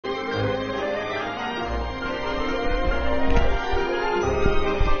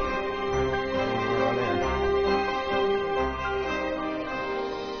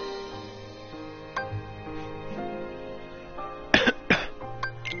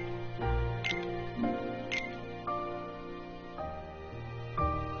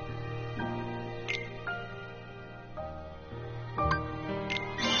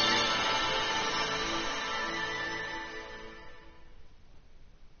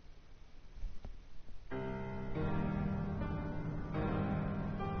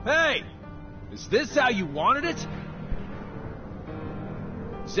Is this how you wanted it?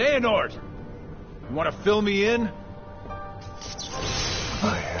 Xehanort! You want to fill me in?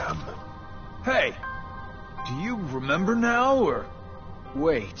 I am. Hey! Do you remember now, or...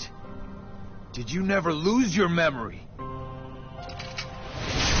 Wait. Did you never lose your memory?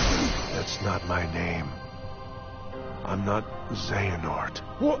 That's not my name. I'm not Xehanort.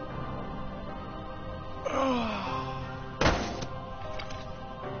 What?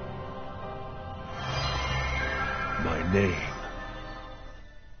 My name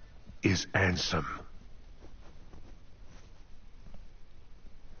is Ansem.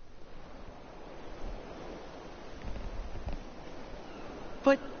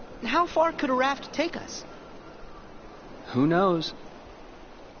 But how far could a raft take us? Who knows?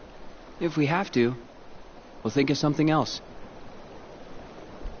 If we have to, we'll think of something else.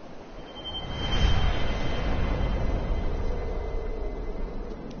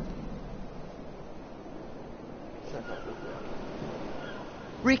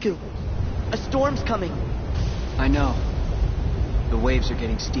 Riku, a storm's coming. I know. The waves are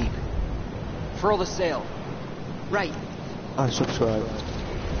getting steep. Furl the sail. Right. Unsubscribe.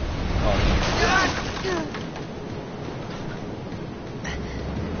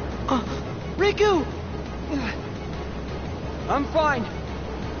 Riku! I'm fine.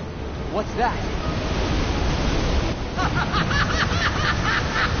 What's that?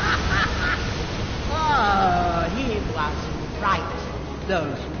 Oh, he was right.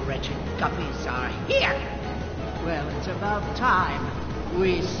 Those wretched guppies are here. Well, it's about time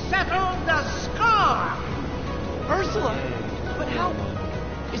we settled the score. Ursula! But how...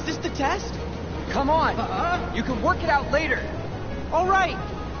 Is this the test? Come on. You can work it out later. All right.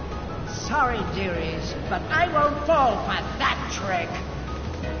 Sorry, dearies, but I won't fall for that trick.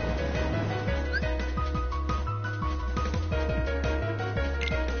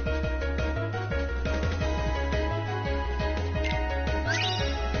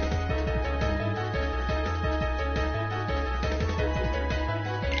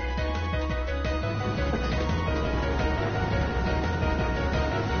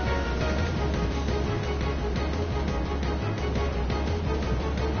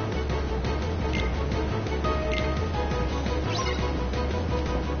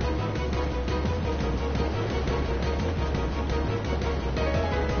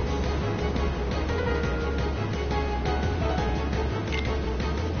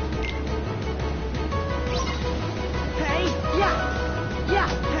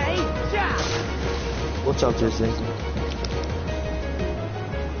 What's up, Disney?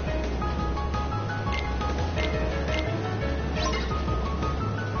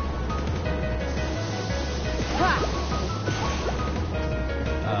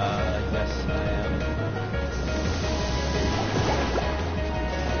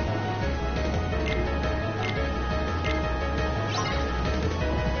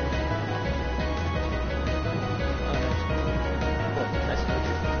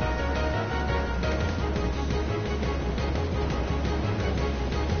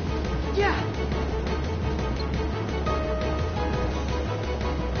 Yes,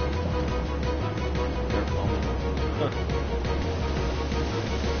 I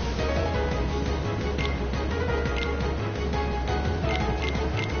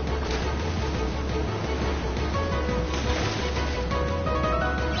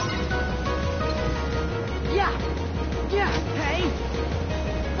am.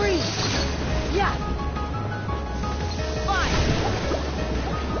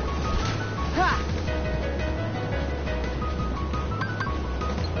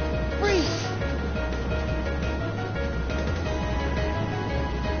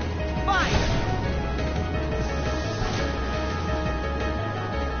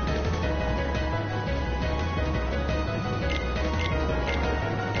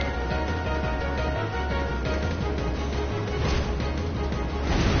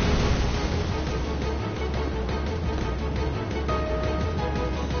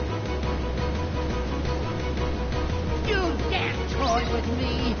 With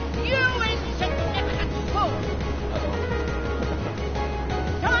me, you insignificant fool!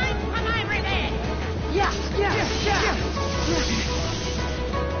 Time for my revenge!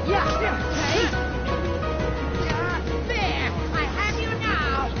 Hey! There! I have you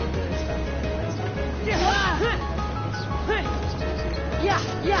now!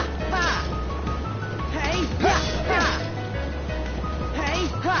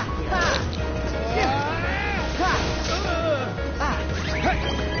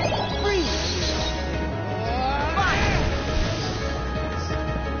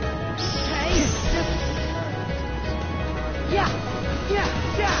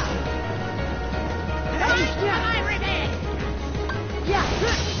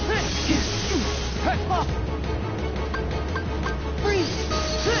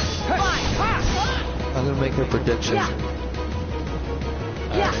 make a prediction.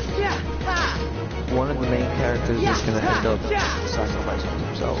 One of the main characters is going to end up sacrificing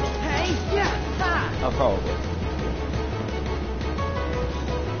themselves. Oh, probably.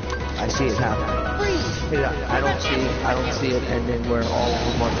 I see it happening. I don't see it ending where all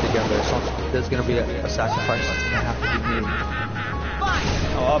of them are together. So there's going to be a sacrifice that's going to have to be made.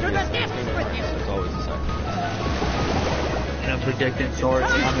 Oh, obviously. It's always a sacrifice. And I'm predicting Swords.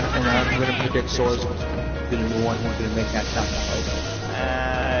 I'm going to predict Swords going to be the one who's going to make that sacrifice.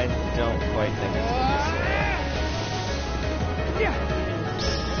 I don't quite think it's going to be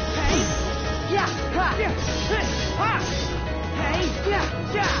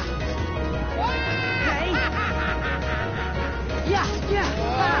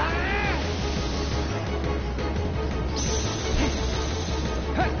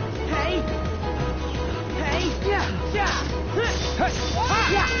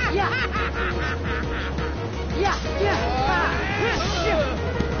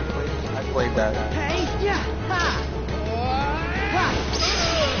I played that.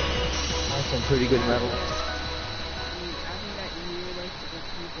 That's some pretty good metal.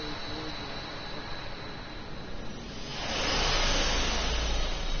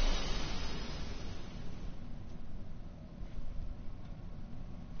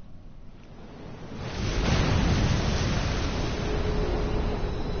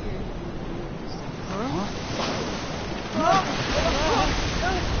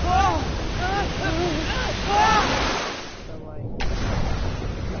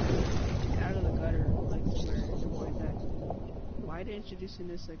 Introducing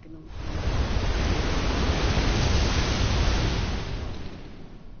this like in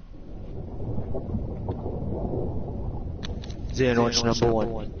Xehanort's number 1.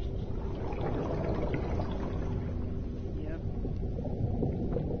 Yep.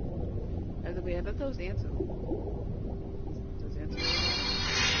 By the way, I thought that was Ansem. Those Ansem.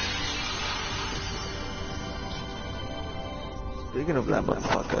 Speaking of that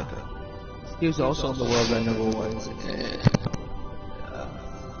motherfucker, he was also on the world at number 1.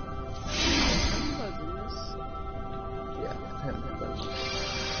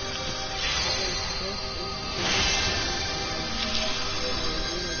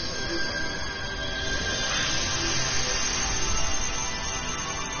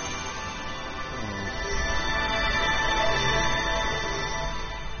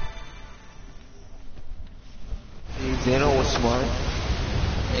 Xeno was smart,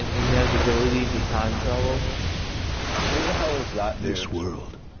 and he has the ability to time travel. Who the hell is that dude? This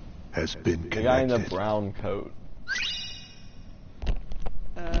world has been The guy in the connected. brown coat.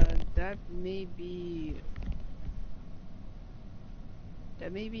 That may be,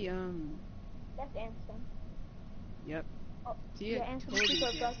 That's Ansem. Yep. Oh, See, yeah, I Ansem, told you, Secret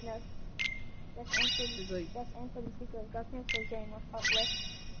of yeah. Darkness. That's Ansem, that's Ansem, Secret of Darkness, so Xehanort Heartless.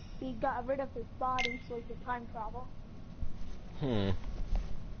 He got rid of his body so he could time travel. Yeah,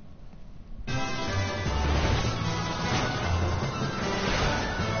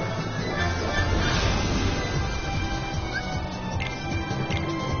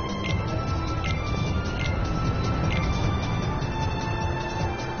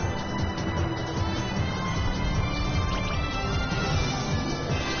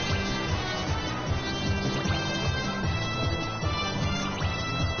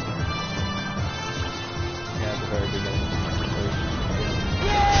 at the very beginning.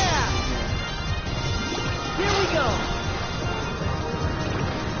 Yeah! Here we go!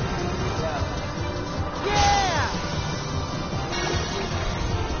 Yeah!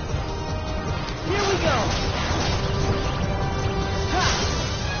 Here we go! Ha!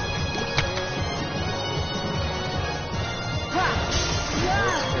 Ha!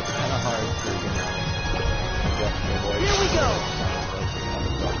 Yeah! It's kind of hard for adjust your voice. Here we go!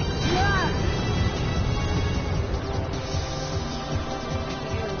 Yeah!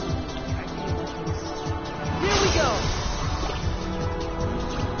 Here we go!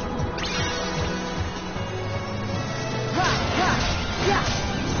 Ha! Ha! Yeah!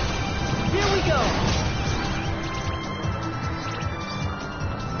 Here we go!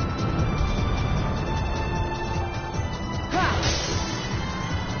 Ha!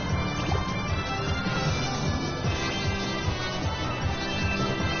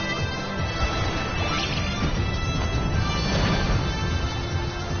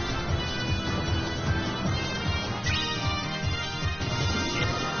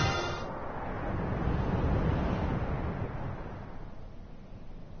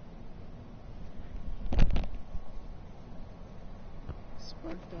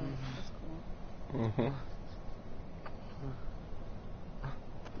 sparked up. That's cool. Mm-hmm.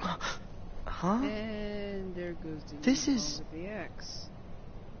 Huh? And there goes the This uniform is with the X.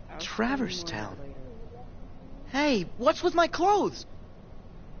 Traverse Town. Hey, what's with my clothes?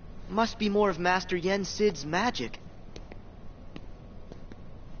 Must be more of Master Yen Sid's magic.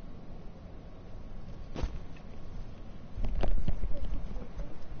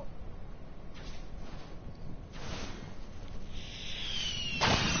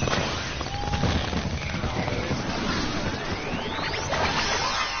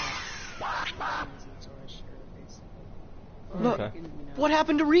 Look, what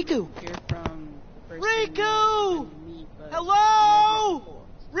happened to Riku? Riku! Hello!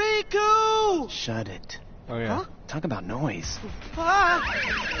 Riku! Shut it. Oh yeah. Huh? Talk about noise. Ah!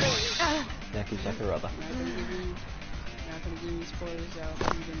 Neki Sakuraba. Not gonna give me spoilers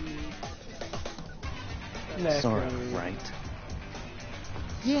out. I'm gonna need. Sort of, right?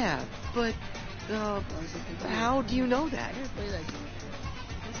 Yeah, but, how do you know that? I never played that game.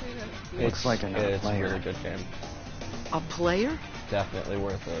 I'll say that. Looks like another It's a player. very good game. A player? Definitely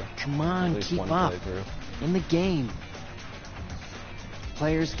worth a Come at on, least keep one up. playthrough. In the game.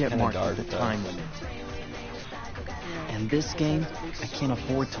 Players get Kinda marked dark, with a though. time limit. And this game, I can't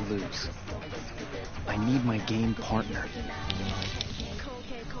afford to lose. I need my game partner.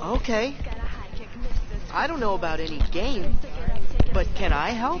 Okay. I don't know about any game, but can I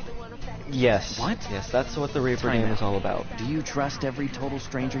help? Yes. What? Yes, that's what the Reaper Time game out. is all about. Do you trust every total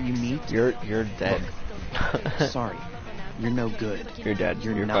stranger you meet? You're dead. Sorry. You're no good. You're dead.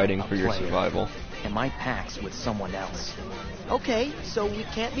 You're not fighting a for your player. survival. And my pack's with someone else. Okay, so we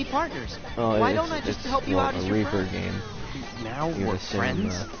can't be partners. Oh, Why it's- don't I just it's, help you well, out as a your Reaper friend? game. Now You're we're the same,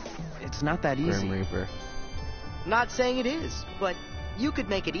 friends? It's not that easy. Grim Reaper. Not saying it is, but you could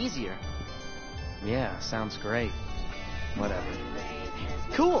make it easier. Yeah, sounds great. Whatever.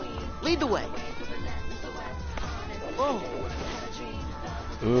 Cool. Lead the way. Whoa.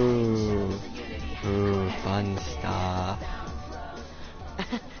 Ooh, fun stuff.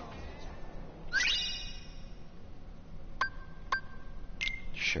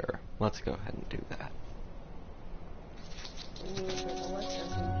 Sure, let's go ahead and do that.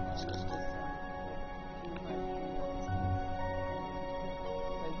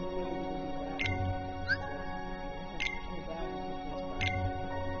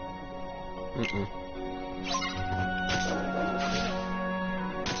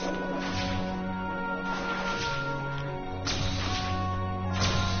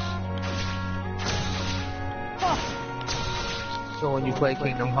 So when you play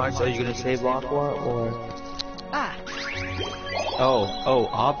Kingdom Hearts, are you gonna save Aqua or? Ah, Oh,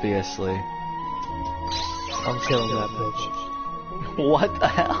 obviously. I'm killing that bitch. What the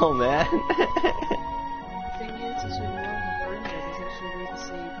hell, man? The thing is when you want to burn it, it's actually way to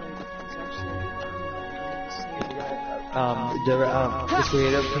save, like, it's actually The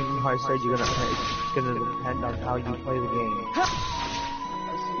creator of Kingdom Hearts said it's gonna depend on how you play the game.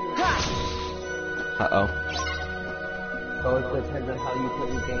 Uh-oh. So it depends on how you play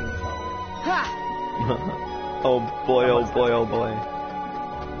the game. Oh boy, oh boy, oh boy.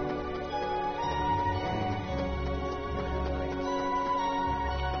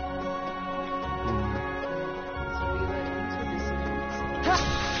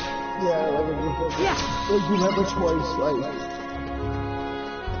 Like you have a choice, like.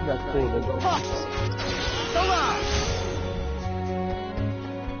 That's cool.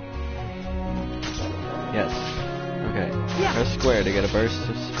 Yes. Okay. Press square to get a burst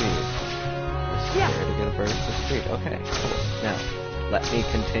of speed. Press square to get a burst of speed. Okay, cool. Now, let me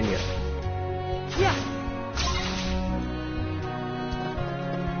continue.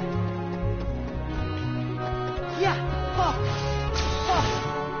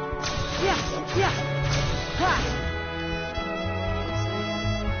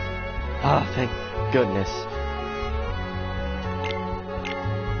 Ah, thank goodness.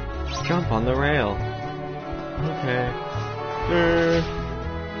 Jump on the rail. Okay.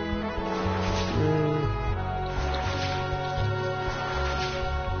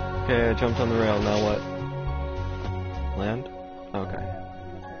 Okay, I jumped on the rail, now what? Land? Okay.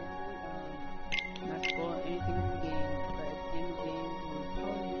 not spoil anything in the game, but at the end of the game, we'll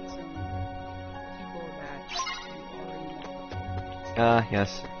probably meet some people that you already know. Yes,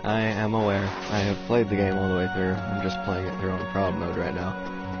 I am aware. I have played the game all the way through. I'm just playing it through on proud mode right now.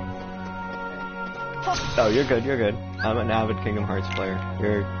 Oh, you're good, you're good. I'm an avid Kingdom Hearts player.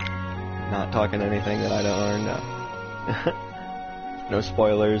 You're not talking anything that I don't already know. No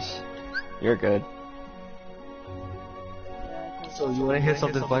spoilers. You're good. So you wanna hear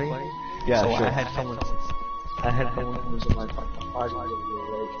something funny? Yeah, So sure. I had someone who was in my party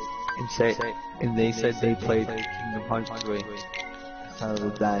and they said they played Kingdom Hearts 3. That's how it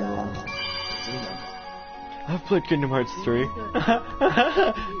was dying on. I've played Kingdom Hearts 3. Did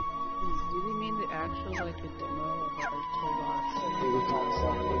he mean the actual, like, the demo of our toolbox?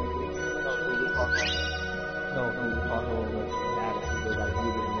 No, he was talking about that. He was like, you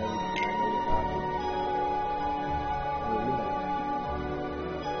didn't know anything. I know about it.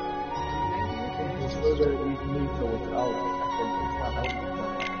 It's further these new so it's out. I think it's not out.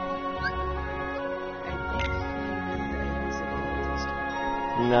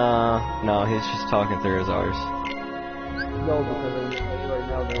 No, he's just talking through his R's. No, because right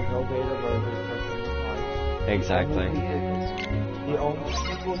now there's no beta version for Kingdom Hearts. Exactly. The only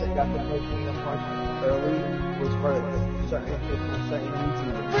people that got to play Kingdom Hearts early was for certain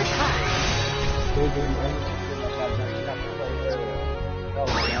YouTubers. Those are the only people that got to play early. No,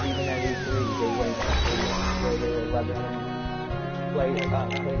 not even at E3, they went where they were letting them play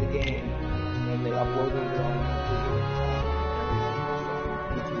the game, and they uploaded it on YouTube.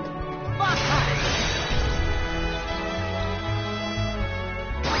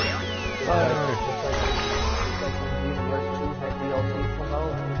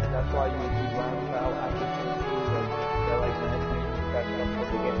 That's why you run out after they're like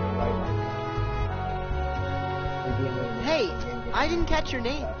Hey, I didn't catch your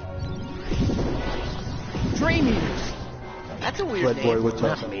name. Dream Eaters! That's a weird name.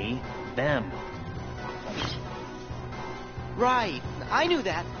 Not me, them. Right, I knew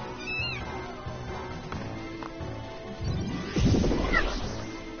that.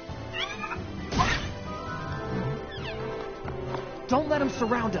 Don't let them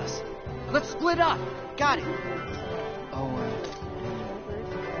surround us. Let's split up. Got it. Oh,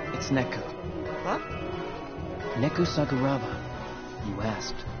 it's Neku. Huh? Neku Sakuraba. You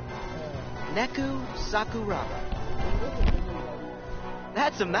asked. Neku Sakuraba.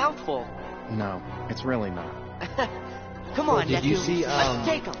 That's a mouthful. No, it's really not. Come on, did Neku. you see, Let's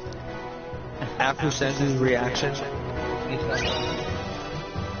take him. After Senzu's reaction,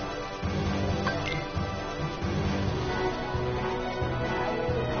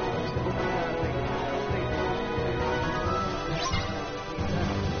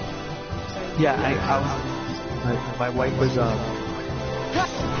 yeah, my wife was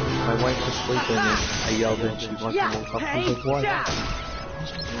sleeping and I yelled and she went to woke up. She's like,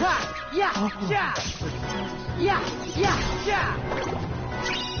 what?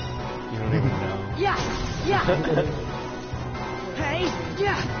 You don't even know.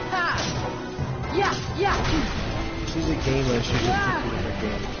 She's a gamer, she's just looking at her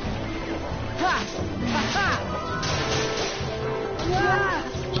game.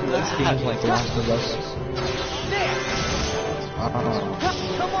 She likes games like Last of Us. Come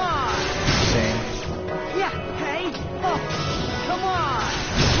on. Same. Come on.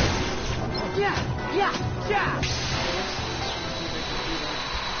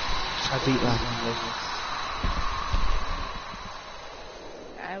 I beat Last of Us.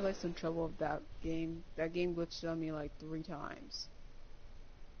 I had like some trouble with that game. That game glitched on me like 3 times.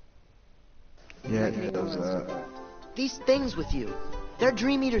 Yeah, it does that. These things with you, they're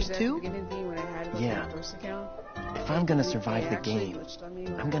Dream Eaters too? Yeah. If I'm gonna survive the game,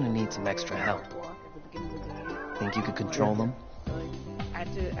 I'm gonna need some extra help. Think you could control them? I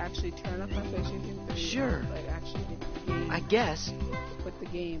had to actually turn off my PlayStation 3. Sure. Like actually get the game. I guess. Quit the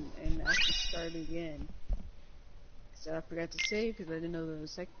game and actually start again. So I forgot to save because I didn't know there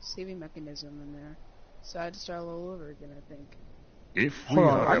was a saving mechanism in there. So I had to start all over again, I think. If we Hold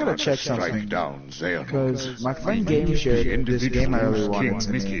on, are I gotta ever to check strike something. down Xehanort, Because my friend Game shared this game I really wanted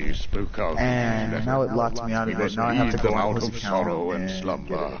to Mickey spoke out and now it locked me out of it. Now I have to go out on his of account sorrow and and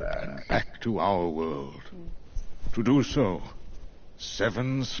slumber get it and back. back to our world. To do so,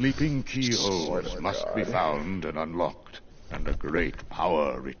 7 sleeping keyholes must be found and unlocked, and a great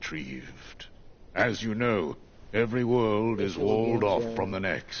power retrieved. As you know, every world is walled off from the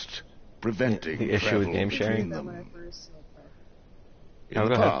next, preventing The issue with travel game sharing? between them. In Oh,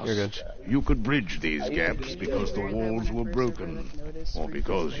 the go ahead. past, You're good. you could bridge these gaps because the walls were broken, or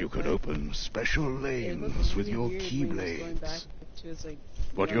because you could open special lanes with your keyblades.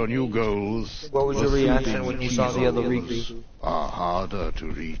 But your new goals, What was your reaction when you saw the other Riku? are harder to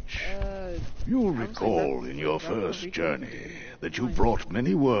reach. You'll recall in your first journey that you brought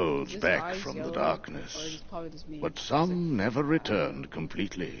many worlds back from the darkness, but some never returned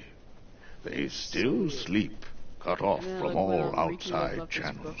completely. They still sleep, cut off from all outside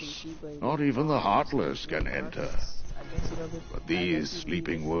channels. Not even the Heartless can enter. But these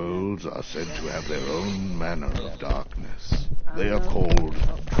sleeping worlds are said to have their own manner of darkness. They are called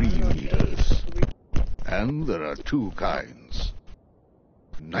Dream Eaters. And there are 2 kinds.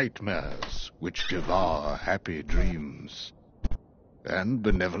 Nightmares, which devour happy dreams. and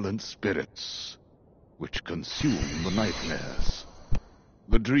benevolent spirits, which consume the nightmares.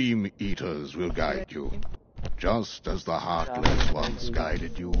 The Dream Eaters will guide you, just as the Heartless once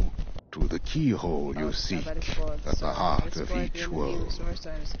guided you to the keyhole you seek at the heart of each world.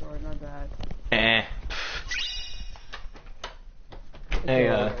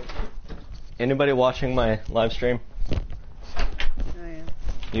 Hey, anybody watching my live stream? I am.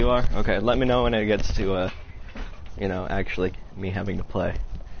 You are? Okay, let me know when it gets to, you know, actually me having to play.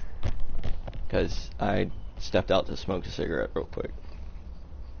 Because I stepped out to smoke a cigarette real quick.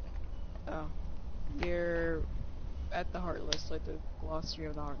 Oh. You're at the Heartless, like the glossary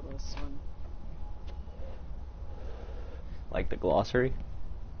of the Heartless one. Like the glossary?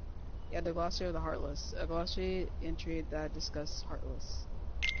 Yeah, the glossary of the Heartless. A glossary entry that discusses Heartless.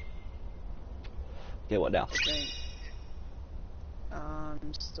 Yeah, what now?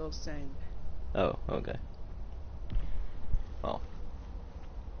 Still saying. Oh, okay. Well.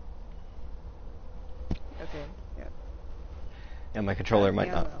 Okay, yeah. Yeah, my controller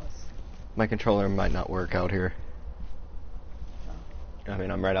might not. My controller might not work out here. Oh. I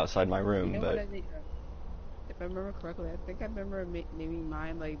mean, I'm right outside my room, You know but. what I think, if I remember correctly, I think I remember naming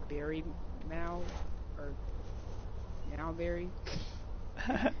mine like Berry Mal or Malberry.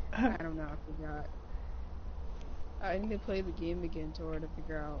 I don't know. I forgot. I need to play the game again to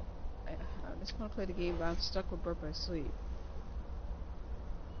figure out. I just want to play the game, but I'm stuck with Burp by Sleep.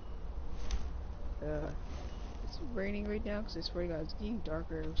 It's raining right now because I swear to God, it's getting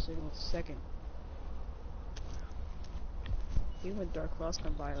darker every single second. Even when dark clouds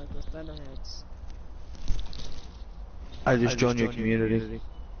come by like those thunderheads. I just joined your community.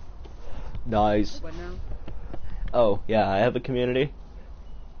 Nice. What now? Oh, yeah, I have a community.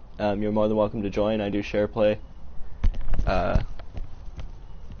 You're more than welcome to join. I do share play.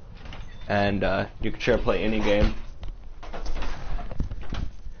 And you can share play any game.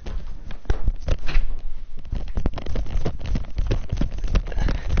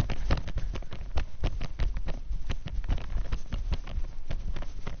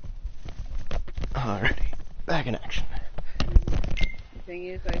 Alrighty, back in action. The thing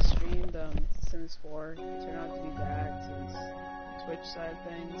is, I streamed Sims 4. It turned out to be bad since the Twitch side of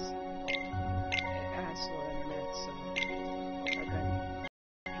things. It has slow internet, so I've been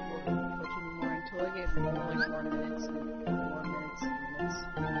watching more until I get more like 4 minutes and more minutes and minutes.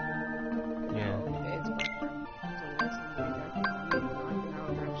 Yeah. It's fun. So the rest of the day, now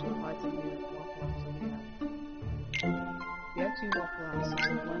I'm actually watching the Waffle House again. We have 2 Waffle Houses,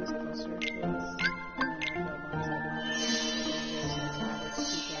 so one is closer to us.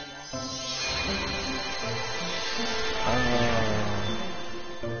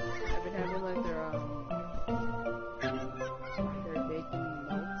 I've been having like their baking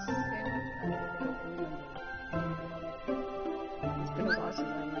melts sandwich. I don't remember. It's been a while since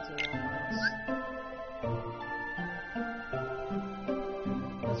I went to a Waffle House.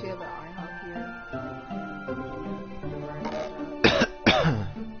 Does she have an IHOP here?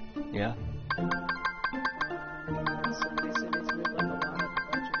 Yeah. So they said it's with like a lot of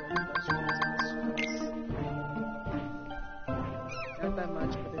vegetables and spice. Not that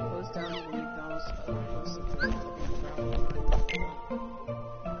much, but they closed down the McDonald's close to the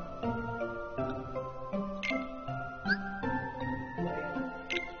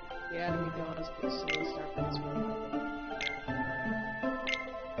yeah, the McDonald's could still start this one.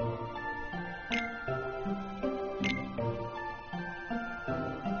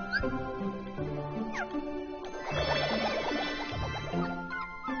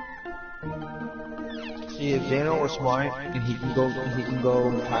 See, if Zano was smart and he can go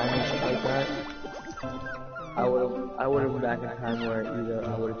in time and shit like that, I would have been back in time where either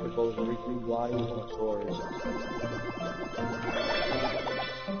I would have took over every body or swords. If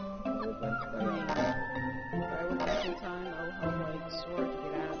I were back in time, I would help like Sword to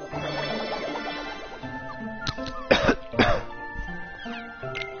get out of the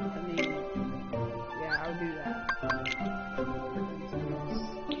I mean, yeah, I would do that.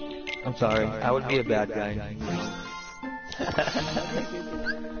 I'm sorry, I would be a bad guy.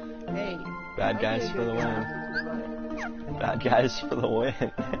 Hey, Bad guys for the win. Bad guys for the win.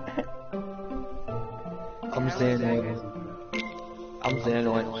 I'm Xano. I'm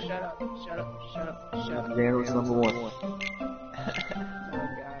Xano. Shut up, shut up, shut up, shut up. Xano's number 1. Oh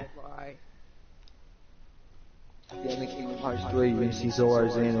God, why? Yeah, in the Kingdom Hearts 3, you can see Zora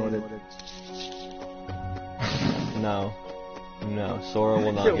Xano. No. No, Sora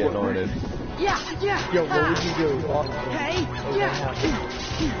will not get Norded. Yeah, yeah. Yo, what would you do? Hey, yeah.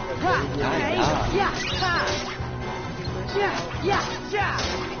 Ha, hey, yeah, ha. Yeah, yeah, yeah.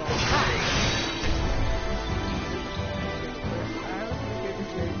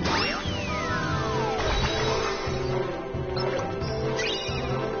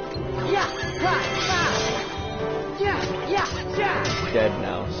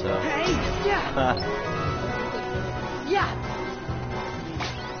 Yeah.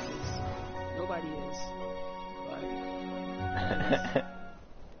 Nobody is. But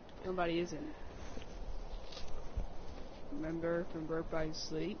nobody isn't. Remember from Birth by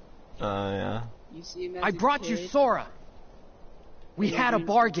Sleep? Yeah. You see him as I brought you Sora. We had a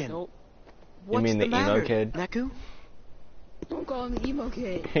bargain. Nope. You mean the emo kid? Neku? Don't call him the emo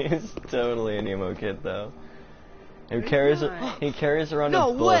kid. He's totally an emo kid, though. He carries around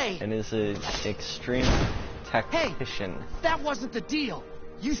No a book way! and is an extreme tactician. Hey, that wasn't the deal.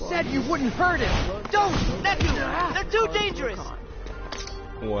 You said you wouldn't hurt him. Don't, Neku! They're too dangerous.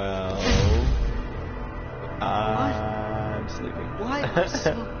 Well, I'm sleeping. Why?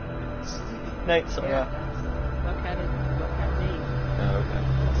 Night, Sora. Buck had name. Oh,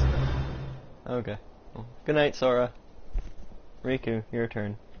 okay. Okay. Well, good night, Sora. Riku, your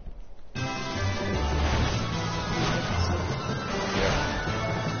turn.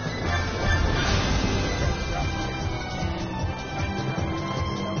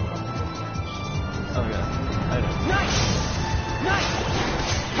 Oh yeah, I know. Nice! Nice!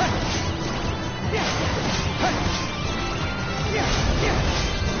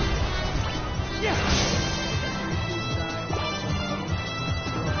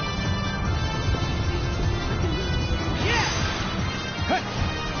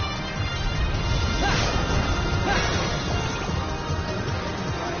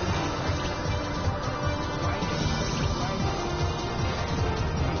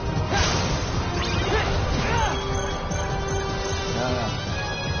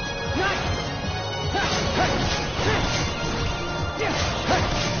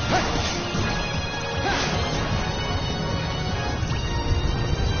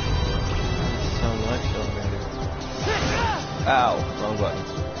 Ow, wrong button.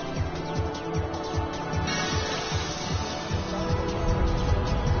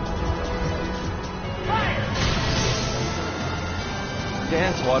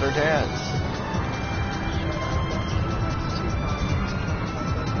 Dance, water, dance.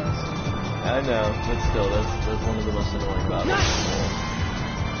 I know, but still, that's one of the most annoying battles.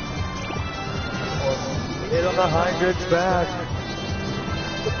 Get on the Hydric's back.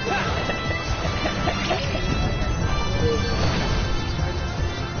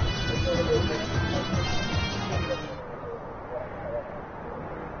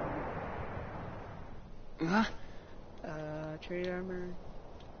 Huh? Trade armor.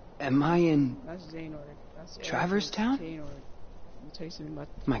 Am I in That's Xehanort. That's Traverse Town? Xehanort. I'll tell you something about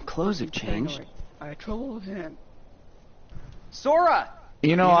My clothes have changed. I had trouble with him. Sora!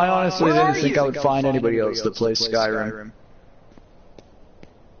 You know, I honestly Where didn't are think you? I would find anybody else that plays Skyrim.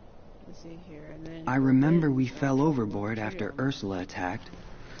 Let's see here, and then. I remember we fell overboard after Ursula attacked.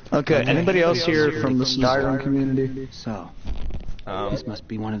 Okay, anybody else here from the Skyrim community? So, this must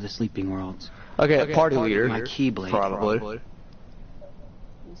be one of the sleeping worlds. Okay, party leader. My Keyblade. Probably.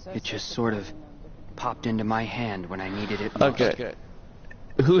 It just sort of popped into my hand when I needed it most. Okay.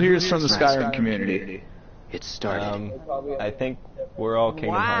 Who here is from the Skyrim community? It started. I think we're all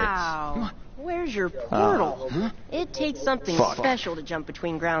Kingdom Hearts. Wow. Where's your portal? It takes something special to jump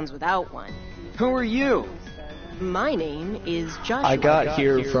between grounds without one. Who are you? My name is Joshua. I got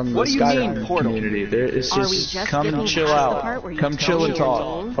here from the Skyrim community. It's just come chill out. Come chill and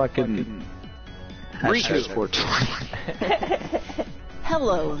talk. Fucking Riku.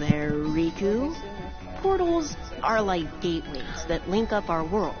 Hello there, Riku. Portals are like gateways that link up our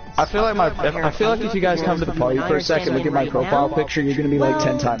worlds. I feel like if you guys come to the party for a second, look at my profile picture, you're gonna be like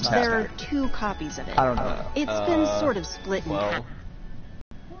 10 times there happier. are 2 copies of it. I don't know. It's been sort of split in half.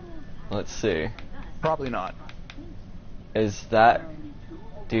 Let's see. Probably not. Is that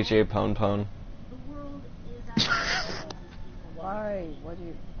DJ Pone Pone? Why? What do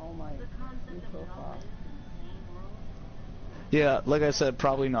you? Oh my. New profile. Yeah, like I said,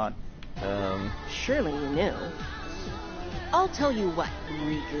 probably not. Surely you knew. I'll tell you what,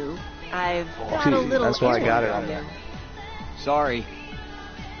 Riku. I've got a little. That's why I got it on there. Sorry.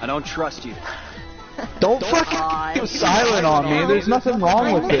 I don't trust you. Don't fucking go silent on me. There's nothing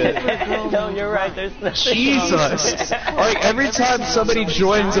wrong with it. No, you're right. There's nothing Jesus. Like, every time somebody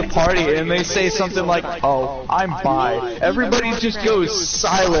joins a party and they say something like, oh, I'm bi, everybody just goes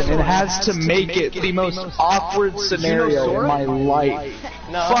silent and has to make it the most awkward scenario in my life.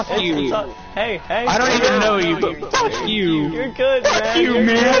 No, fuck you. Hey. I don't even know you, but fuck you. You're good, man. Fuck you, You're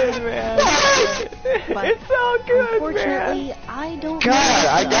man. Good, man. But it's all good, unfortunately, man. I don't. God,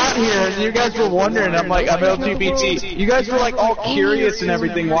 I got here and you guys were wondering, I'm like, I'm LGBT. You guys were like all curious and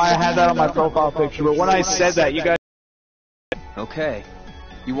everything why I had that on my profile picture, but when I said that, you guys... Okay.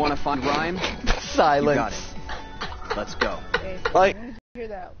 You want to find rhyme? Silence. You got it. Let's go. Like... Hear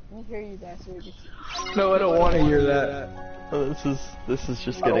that? Let me hear you that so we can see. No, I don't want to hear that. Oh, this is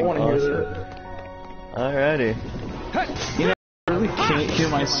just I don't getting want to hear awesome. that. Alrighty. You know, I really can't hear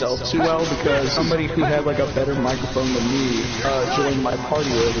myself too well because somebody who had like a better microphone than me joined my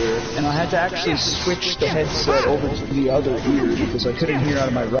party earlier, and I had to actually switch the headset over to the other ear because I couldn't hear out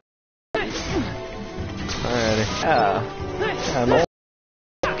of my right. Alrighty. Yeah.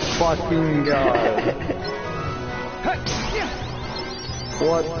 Oh, fucking god.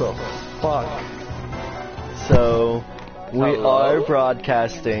 What the fuck? So, we are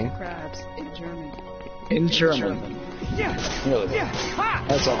broadcasting. In German. Really?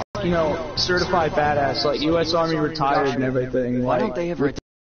 That's all. You know, certified badass, like U.S. Army retired and everything. Why like, don't they ever?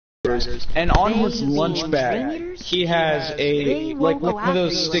 And on his lunch bag, he has a, like, one of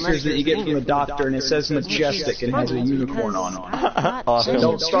those stickers that you get from a doctor, and it says Majestic and has a unicorn on it. Awesome.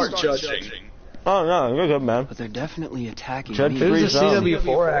 Don't start judging. Oh no, you're good, man. But they're definitely attacking Judge me. There's a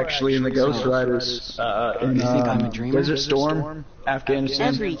CW4 actually in the Ghost Riders in You think I'm a dreamer? Desert Storm, Afghanistan.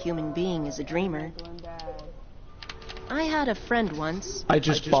 Every human being is a dreamer. I had a friend once I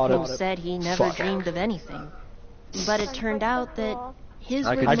just bought who it. said he never dreamed of anything. But it turned out that his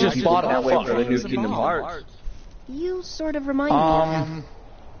was I just bought that way for the new dreams of Kingdom all. Hearts. You sort of remind me of him.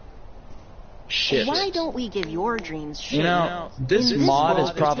 Shit. Why don't we give your dreams shape? You know, this mod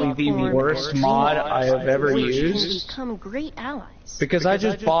is probably the worst mod I have ever used. Become great allies. Because I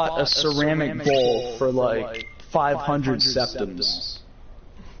just bought a ceramic bowl for like 500 septums.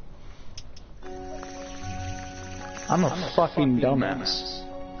 I'm a fucking dumbass.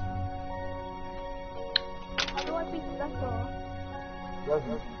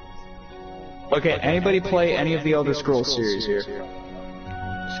 Okay, anybody play any of the Elder Scrolls series here?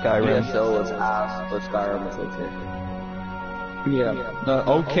 Skyrim. ESO was ass, but Skyrim was okay. Yeah.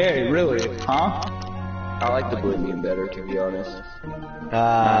 Okay, really? Huh? I like the Oblivion better, to be honest.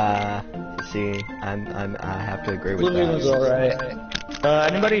 See, I have to agree with Oblivion was that.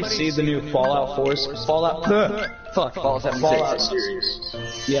 alright. Anybody see the new Fallout 4? Fallout 76. series.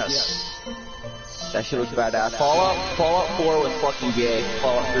 Yes. That shit looks badass. Fallout 4 was fucking gay.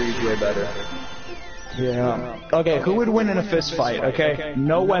 Fallout 3 is way better. Yeah. Okay, who would win in a fist fight, okay?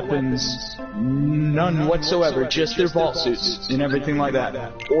 No weapons, none whatsoever, just their vault suits and everything like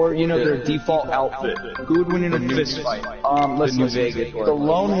that. Or, you know, their default outfit. Who would win in a fist fight? Listen, the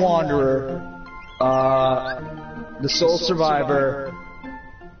Lone Wanderer, the Sole Survivor,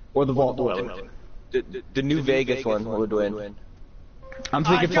 or the Vault Dweller. The New Vegas one would win. I'm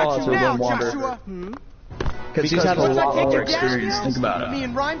thinking Fallout 3 Lone Wanderer. Because he's had a lot more experience. Think about it. Me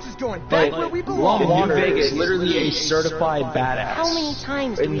and Rhymes is going back where we belong. Lone Wanderer is literally a certified badass. How many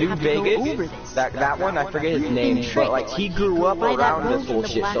times do In we New have to go Vegas, over this? that one, I forget his name, but like he grew up By that around rogue this in the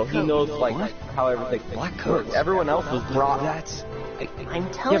bullshit, black so he coat. knows like how everything works. Everyone else was brought. I'm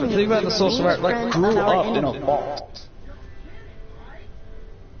telling Yeah, but you, think about the we Soul Survivor, need like, friends grew of our up in a enemy. vault.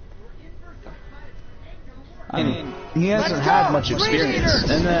 I mean, he hasn't had much experience.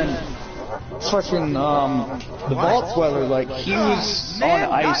 And then, fucking, the Vault Dweller, like, he was on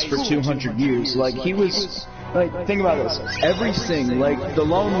ice for 200 years. Like, he was, like, think about this. Everything, like, the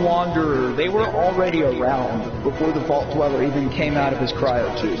Lone Wanderer, they were already around before the Vault Dweller even came out of his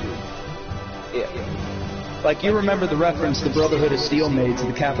cryotube. Yeah. Like, you remember the reference, the Brotherhood of Steel made to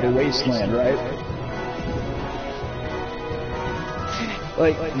the Capital Wasteland, right?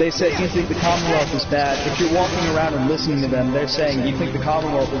 Like, they said, you think the Commonwealth is bad. If you're walking around and listening to them, they're saying, you think the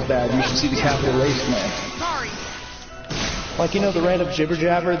Commonwealth is bad, you should see the Capital Wasteland. Like, you know the random jibber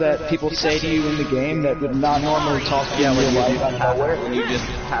jabber that people say to you in the game that would not normally talk to you in real life out of nowhere? When you just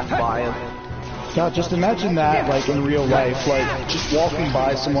pass by him. God, just imagine that, like, in real life, like, just walking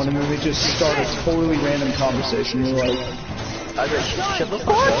by someone and then they just start a totally random conversation. You're like, Shut the fuck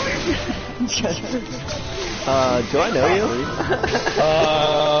up. Do I know you?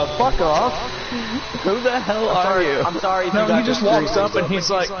 fuck off. Who the hell are you? I'm sorry. if No, you guys he just are walks up and he's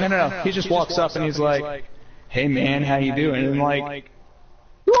like, no. He just walks up and he's like, hey man, how you doing? And I'm like,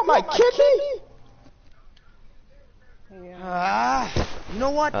 you want my kidney? You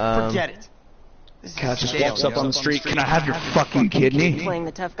know what? Forget it. Cat just walks up on the street. Can I have your fucking kidney? Playing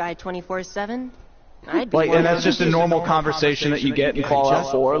the tough guy 24/7? I'd be Like, one and of that's those. just a normal conversation that you get in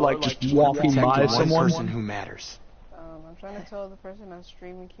Fallout 4, like just walking by someone. Who matters. I'm trying to tell the person I'm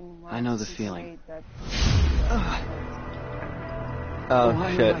streaming Kingdom Hearts. I know the to feeling. say that-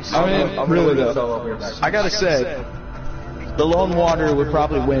 Oh shit. I mean, really though, I gotta say, the Lone Wanderer would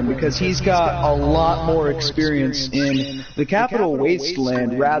probably win because he's got a lot more experience in the Capital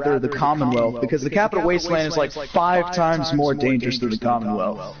Wasteland rather the Commonwealth, because the Capital Wasteland is like 5 times more dangerous than the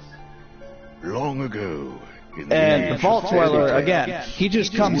Commonwealth. Long ago, And the Vault Dweller, again, he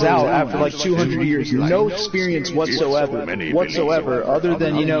just comes out after like 200 years, no experience whatsoever, other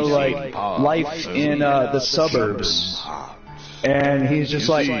than, you know, like, life in the suburbs. And he's just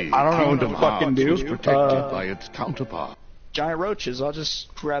like, I don't know what to fucking do. By its counterpart. Giant roaches, I'll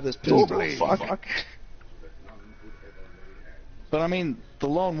just grab this pistol. Fuck. But I mean, the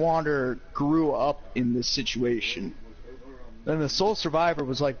Lone Wanderer grew up in this situation. Then the Sole Survivor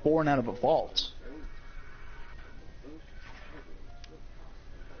was like born out of a vault.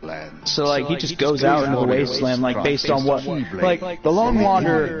 So like he just goes out into the wasteland, like based on what, like the Lone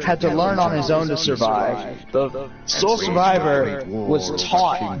Wanderer had to learn on his own to survive. The Sole Survivor was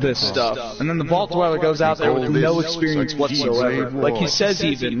taught this stuff, and then the Vault Dweller goes out there with no experience whatsoever. Like he says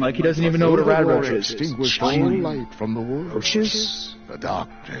even, like he doesn't even know what a rad roach is. Light from the world. Roaches? The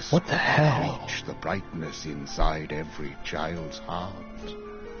darkness. What the hell? Reach the brightness inside every child's heart.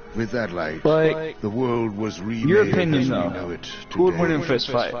 With that light, like, the world was remade your opinion, as we though, know it who would win today, in a fist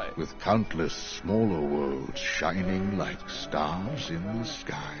fight? With countless smaller worlds shining like stars in the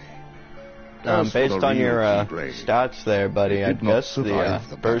sky. Based on your stats there, buddy, I'd guess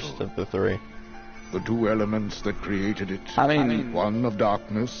the first of the three. The two elements that created it. I mean, one of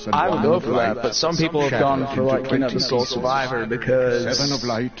darkness and I would one go of for light. that, but some people have gone for, like, you know, the Sole Survivor because Seven of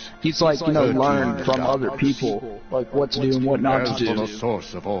light, he's like, you know, learned from other people, like what to do and what not to do. The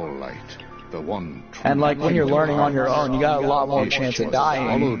source of all light, the one. And like when you're learning on your own, you got a lot more chance of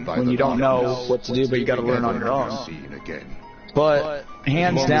dying when you don't know what to do, but you got to learn on your own. But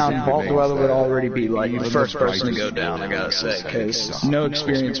hands down, Vault Dweller would already be like the first person to go down, I gotta say, because no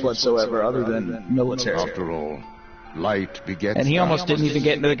experience whatsoever other than military. After all, light begets. And he almost didn't even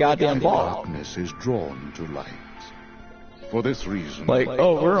get into the goddamn vault. Darkness is drawn to light. For this reason, like,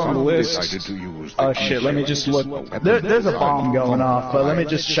 oh, we're on the list. Oh shit, let me just look. There's a bomb going off, but let me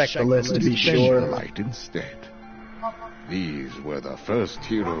just check the list to be sure. Light instead. These were the first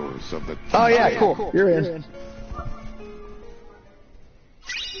heroes of the. Oh yeah, cool. You're in.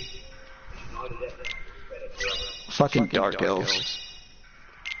 Fucking Dark Elves.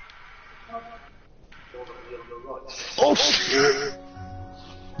 Oh shit!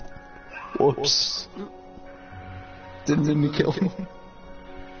 Whoops. Didn't kill him.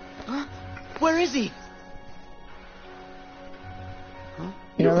 Where is he?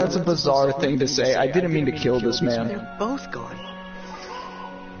 You know, that's a bizarre thing to say. I didn't mean to kill this man. They're both gone.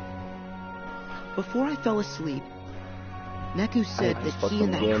 Before I fell asleep, Neku said that he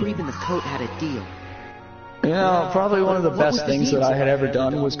and that creep in the coat had a deal. You know, probably one of the best things that I had ever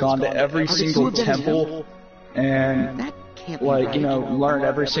done was gone to every single temple and, like, you know, learn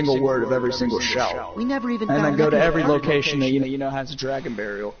every single word of every single shout. We never even and then go to every location that you know has a dragon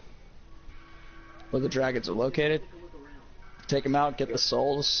burial. Where the dragons are located. Take them out, get the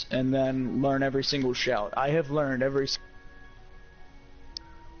souls, and then learn every single shout. I have learned every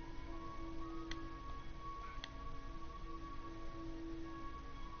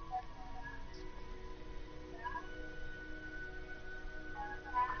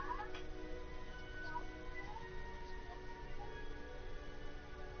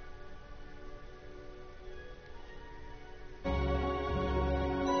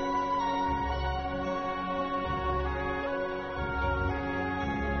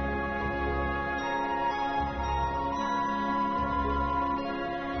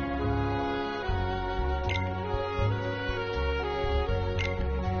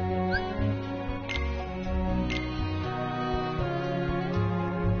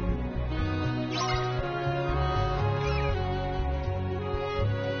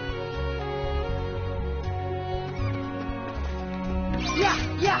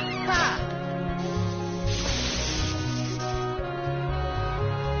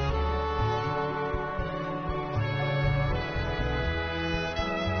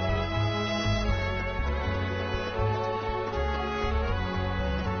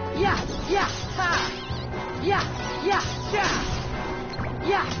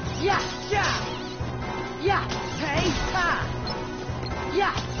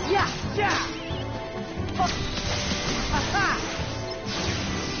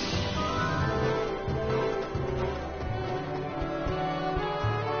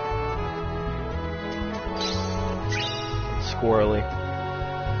Squirrely.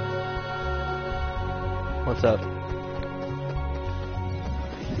 What's up?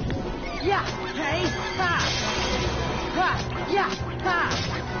 Yeah, hey, ha, ha, yeah, ha,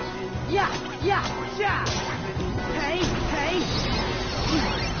 yeah, yeah, yeah, hey, hey,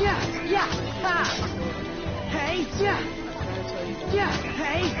 yeah, ha, hey, yeah,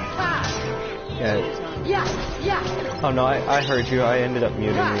 hey, ha, Yeah. yeah. Oh no, I heard you. I ended up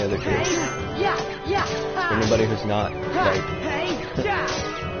muting the other kid. For anybody who's not, like,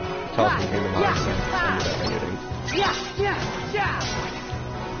 talking human voice and editing.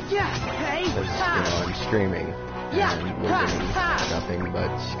 Because, I'm streaming, and we're getting nothing but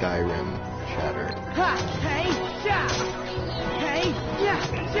Skyrim chatter.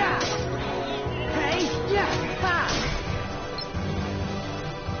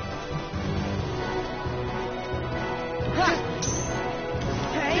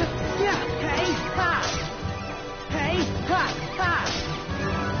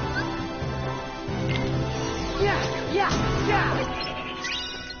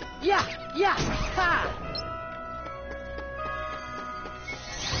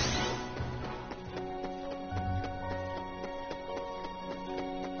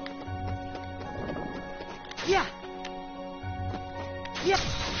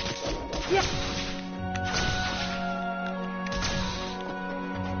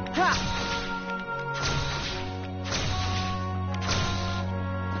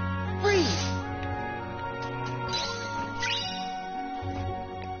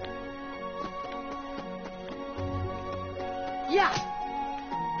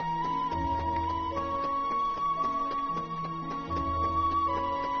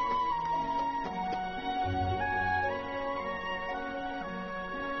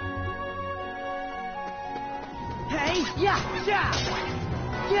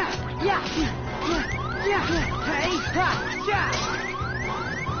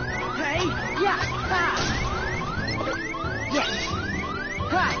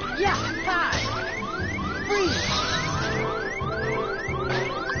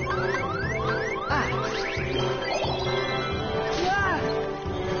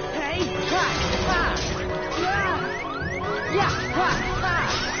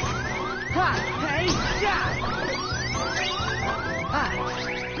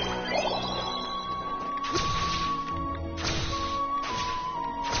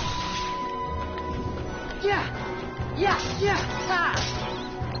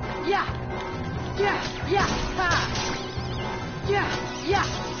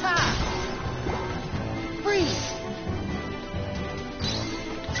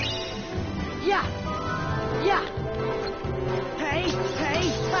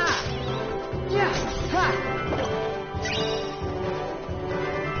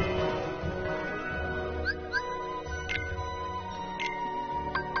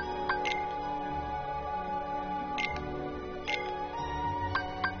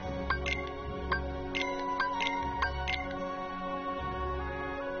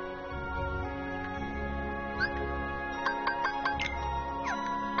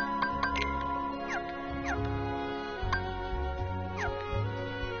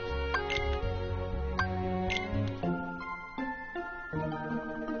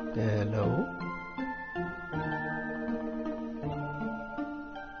 Hello?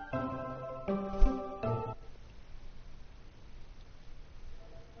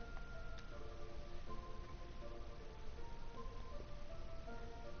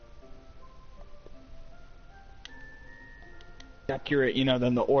 Accurate,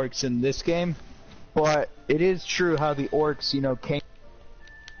 than the orcs in this game, but it is true how the orcs, came.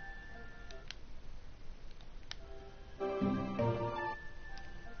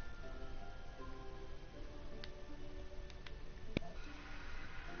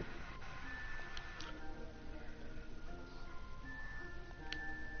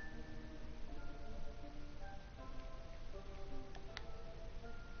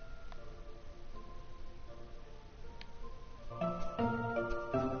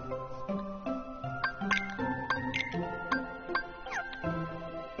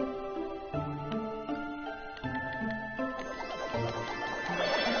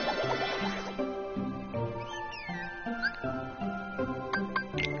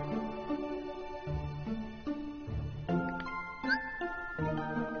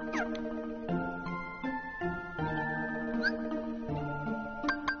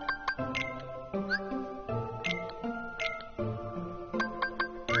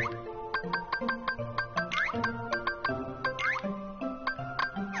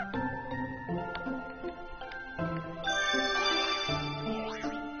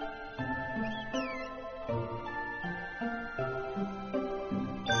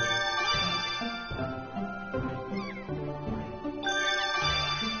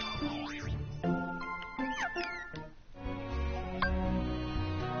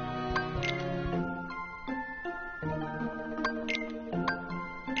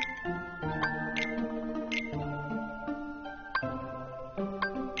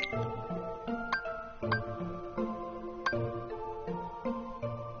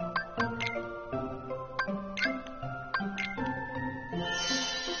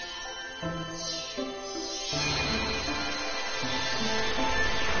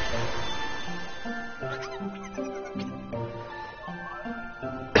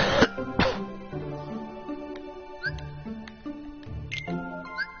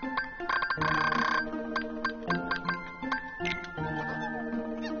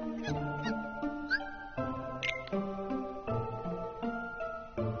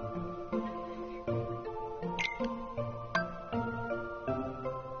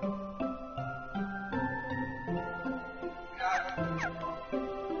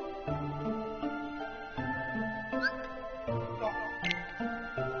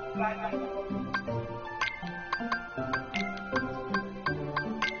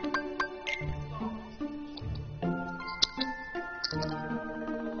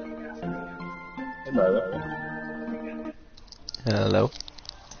 Hello.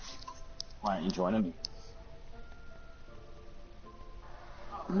 Why aren't you joining me?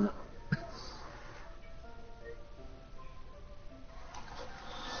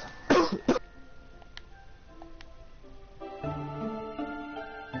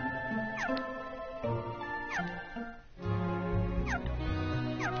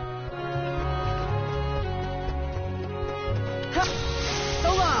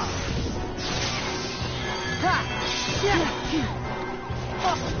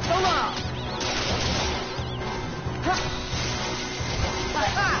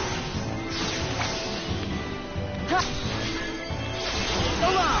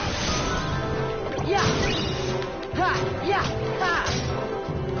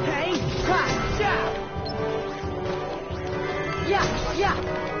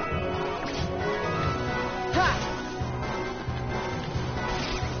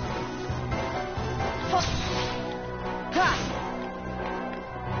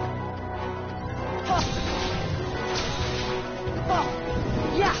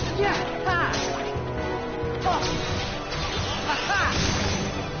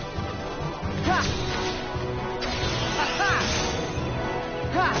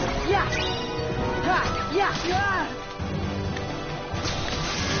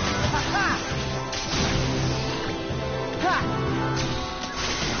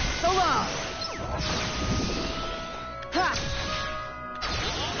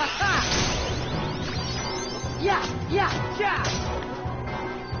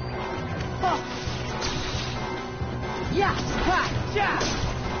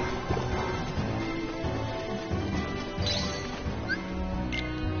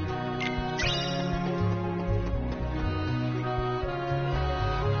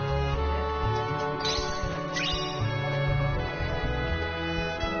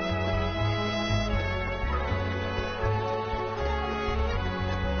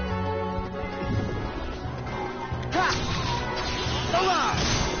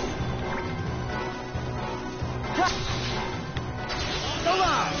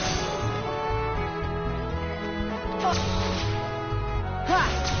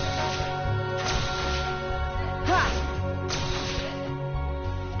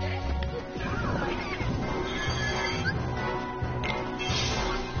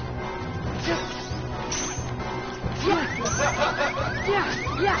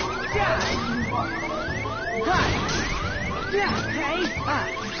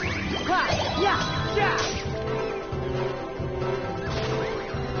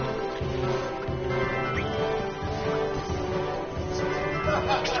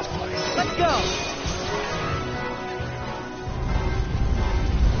 Let's go!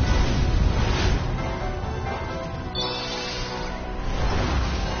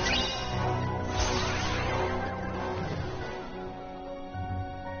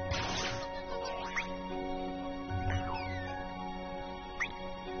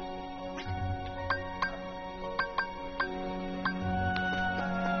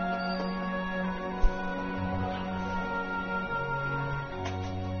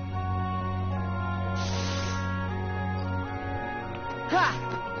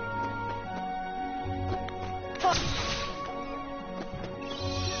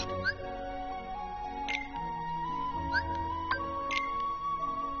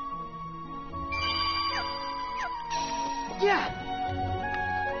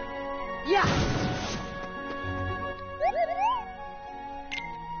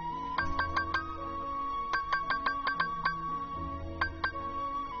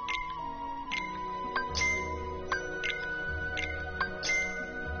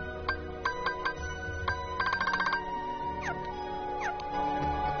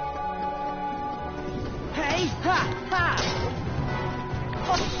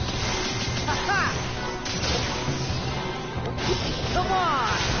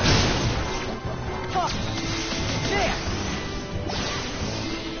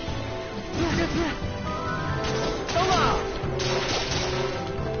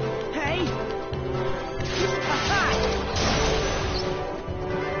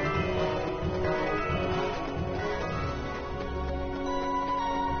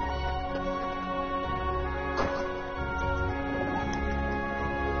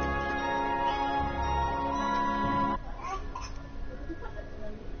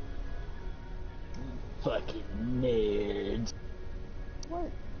 Fucking nerds. What?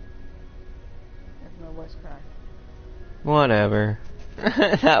 That's my voice crack. Whatever.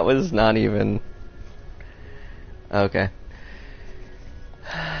 That was not even... Okay.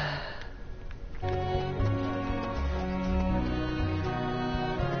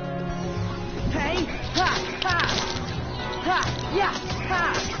 Hey, ha, ha, ha, yeah,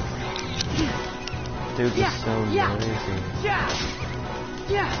 ha. Dude, this is so noisy.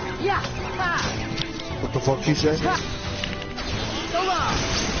 Yeah, ha. What the fuck you said? Go on.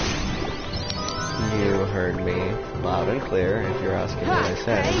 You heard me loud and clear. If you're asking what I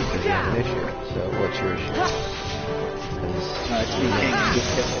said, because you have an issue. So what's your issue?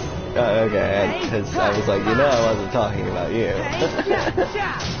 Okay, because I was like, you know, I wasn't talking about you.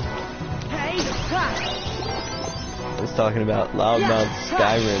 I was talking about loudmouth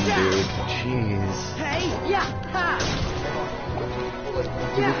Skyrim, dude. Jeez.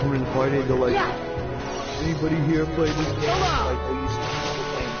 People come in the party and they're like, anybody here play this game? Like, they used to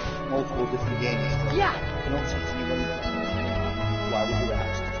play multiple different games. Yeah. I don't see anybody. Why would you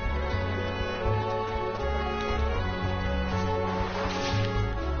ask?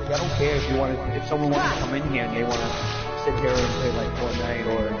 Like, I don't care if you want to, if someone wants to come in here and they want to sit here and play like Fortnite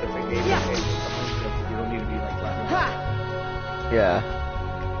or a different game, okay, you don't need to be like loud. Yeah.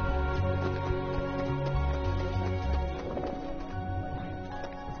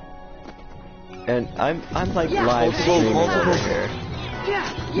 And I'm like live streaming over here.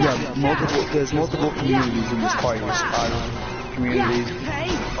 Yeah, multiple. There's multiple communities in this party. Skyrim communities,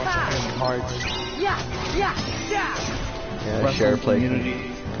 hearts. Yeah, share play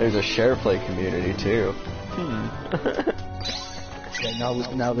community. There's a share play community too. Yeah,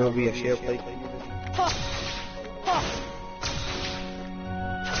 now there'll be a share play community.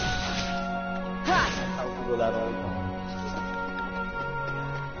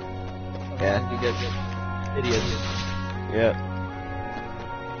 Yeah. You get idiots. Yeah.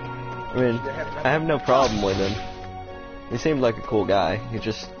 I mean, I have no problem with him. He seemed like a cool guy. He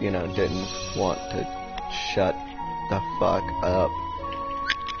just, you know, didn't want to shut the fuck up.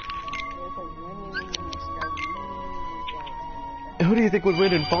 Who do you think would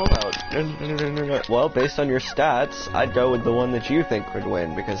win in Fallout? Well, based on your stats, I'd go with the one that you think would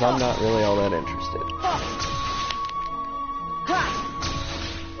win, because I'm not really all that interested.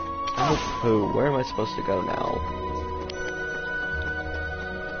 Oh, where am I supposed to go now?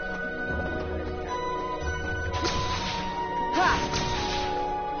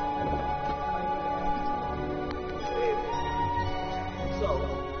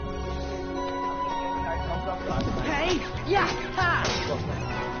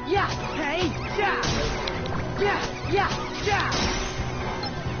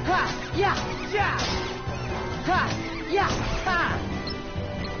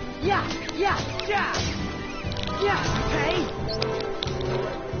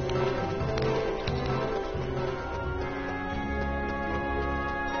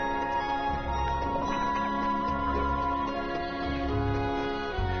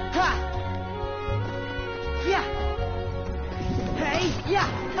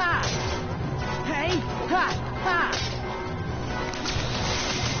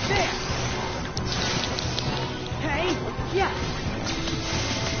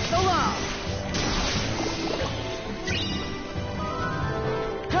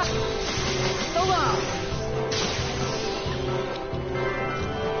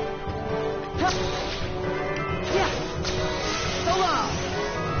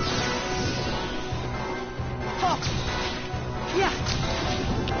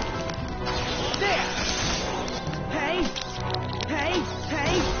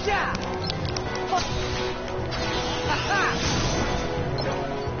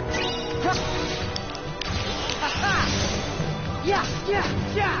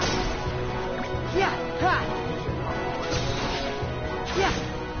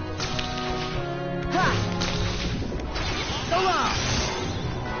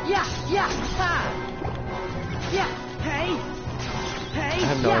 I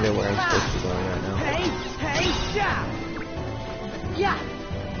have no idea where I'm supposed to be going right now.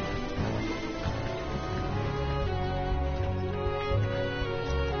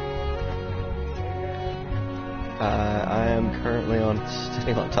 I am currently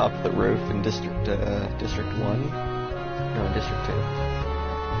sitting on top of the roof in District 1. No, District 2.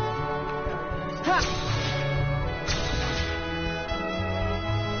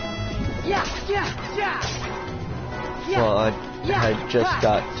 Well, I just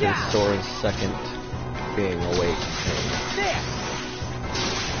got to Sora's second being awake thing.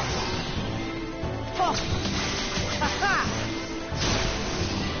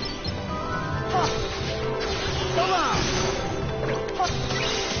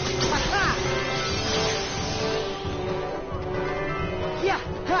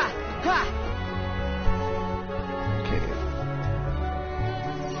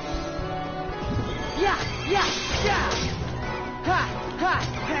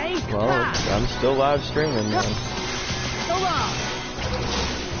 Well, I'm still live streaming, man. So long.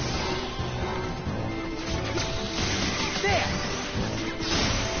 There.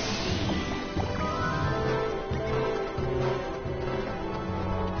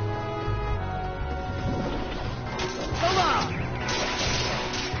 So long.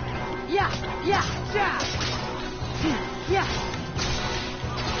 Yeah. Yeah.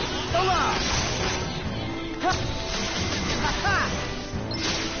 So long.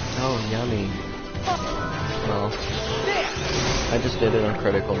 Oh, yummy. Well, I just did it on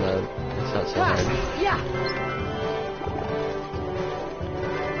critical mode. It's not so hard.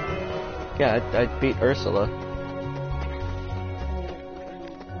 Yeah, I beat Ursula.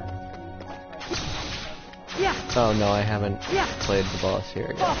 Oh no, I haven't played the boss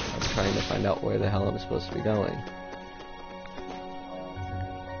here yet. I'm trying to find out where the hell I'm supposed to be going.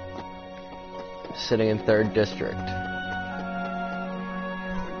 Sitting in 3rd District.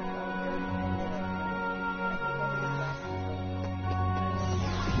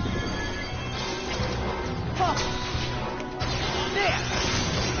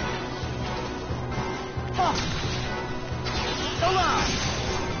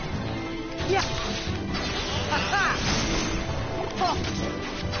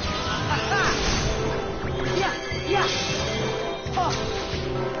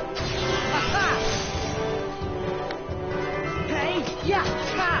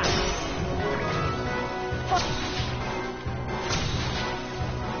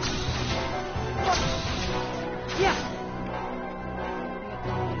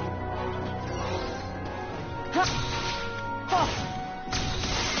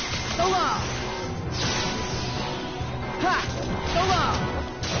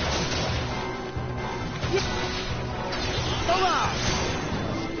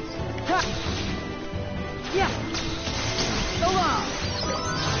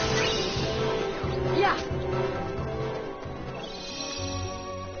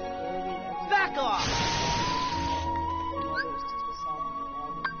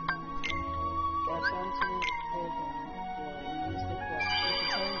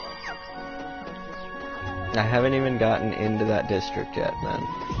 I haven't even gotten into that district yet, man.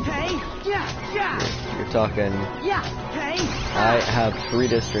 You're talking... I have 3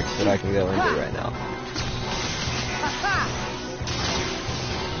 districts that I can go into right now.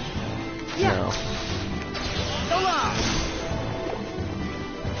 No.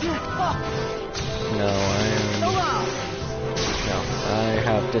 No, I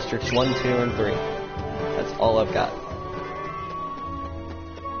have districts 1, 2, and 3. That's all I've got.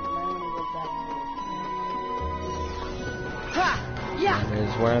 That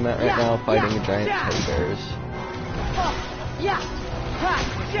is where I'm at right now, fighting giant teddy bears.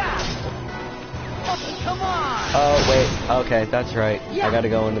 Come on! Oh, wait. Okay, that's right. I gotta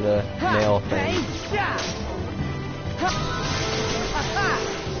go into the nail thing.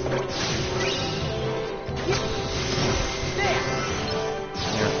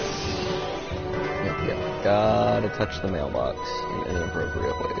 Yep. Gotta touch the mailbox in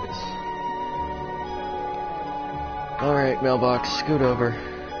inappropriate ways. Alright, mailbox, scoot over.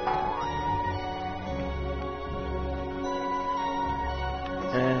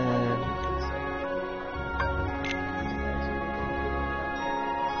 And...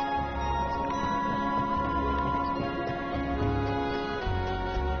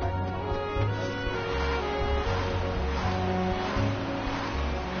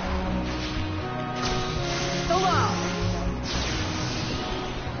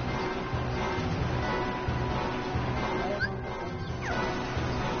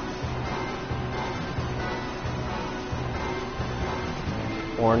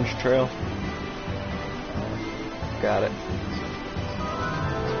 Orange Trail. Got it.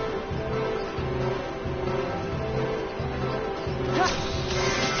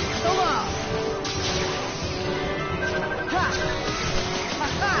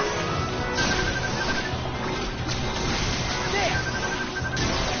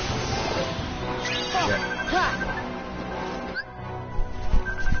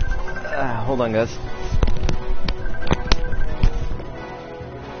 Hold on, guys.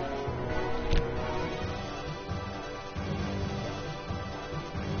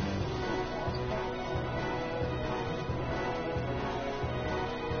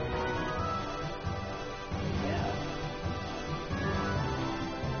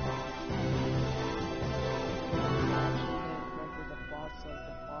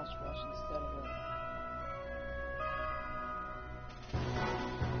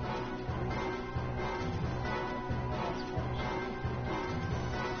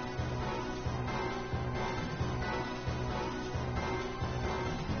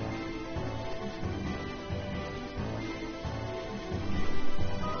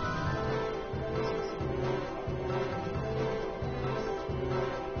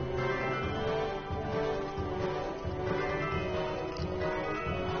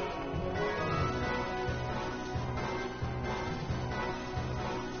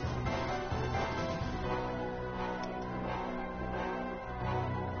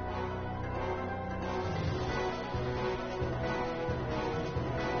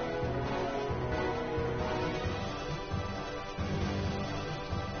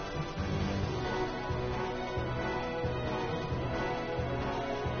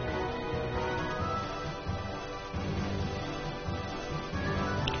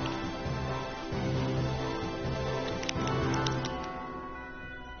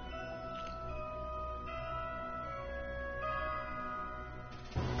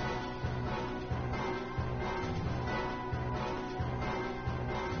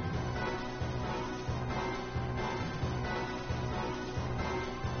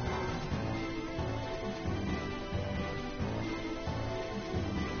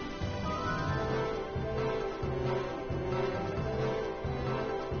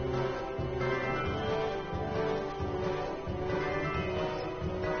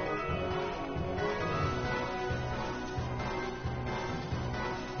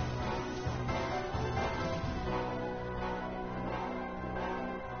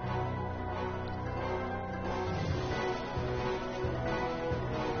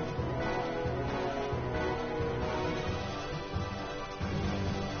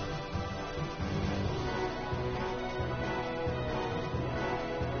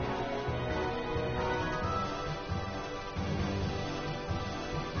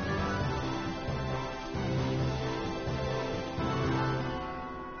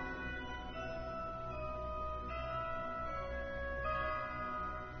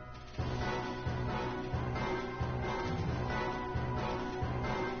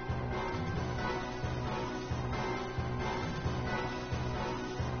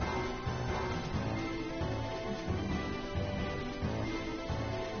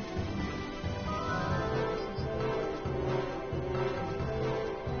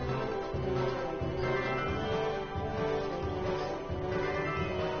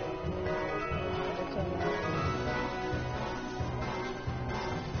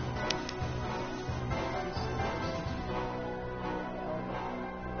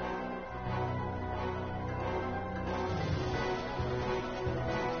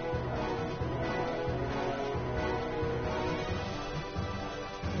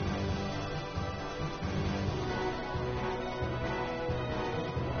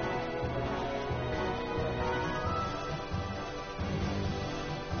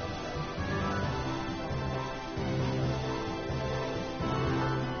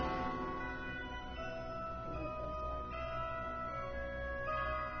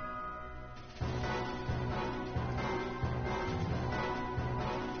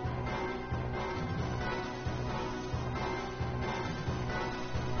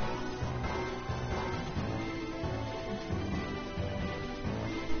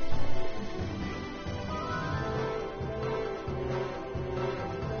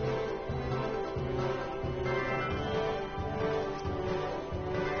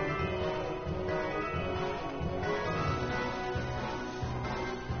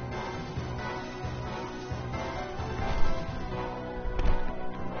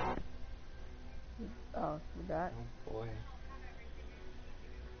 Oh, you back? Oh boy.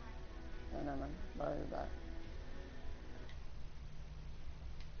 No, no, no. You're back.